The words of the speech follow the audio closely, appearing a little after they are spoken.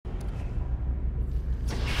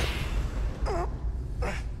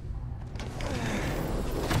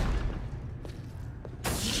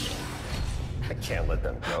Can't let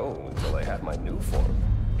them go until I have my new form.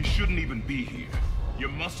 You shouldn't even be here. Your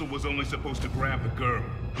muscle was only supposed to grab the girl.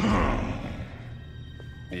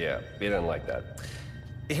 Yeah, he didn't like that.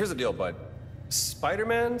 Here's the deal, bud.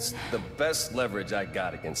 Spider-Man's the best leverage I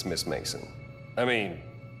got against Miss Mason. I mean,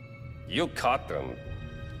 you caught them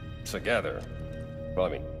together. Well, I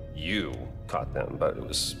mean, you caught them, but it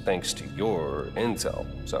was thanks to your intel,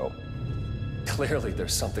 so clearly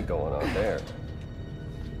there's something going on there.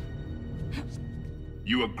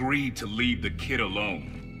 You agreed to leave the kid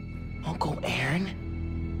alone. Uncle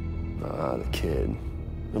Aaron? Ah, the kid.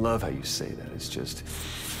 I love how you say that. It's just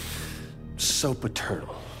so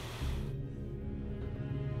paternal.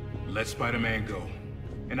 Let Spider-Man go,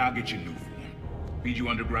 and I'll get you new form. Feed you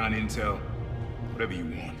underground intel, whatever you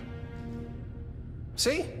want.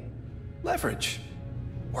 See? Leverage.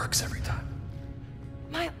 Works every time.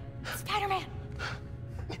 Spider-Man!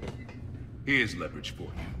 Here's leverage for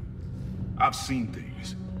you. I've seen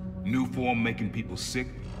things. New form making people sick.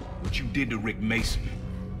 What you did to Rick Mason.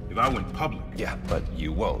 If I went public... Yeah, but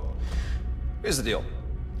you won't. Here's the deal.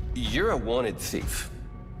 You're a wanted thief.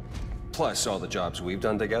 Plus all the jobs we've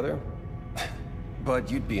done together.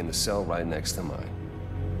 But you'd be in the cell right next to mine.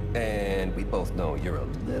 And we both know you're a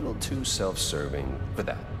little too self-serving for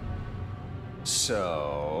that.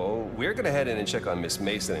 So, we're gonna head in and check on Miss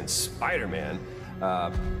Mason and Spider-Man,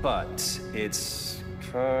 but it's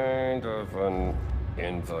kind of an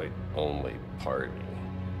invite-only party.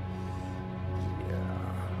 Yeah.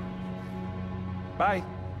 Bye.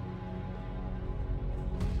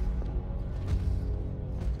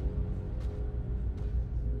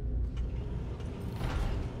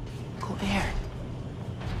 Uncle Aaron.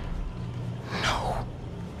 No.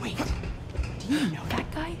 Wait, do you know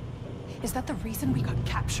that guy? Is that the reason we got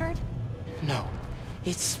captured? No.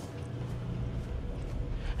 It's...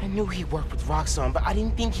 I knew he worked with Roxxon, but I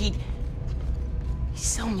didn't think he'd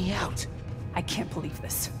sell me out. I can't believe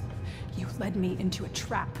this. You led me into a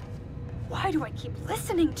trap. Why do I keep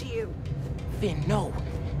listening to you? Finn, no.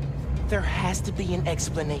 There has to be an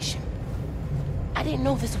explanation. I didn't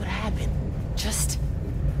know this would happen. Just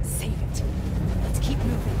save it. Let's keep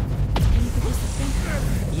moving. Can you give us a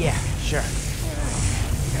finger? Yeah, sure.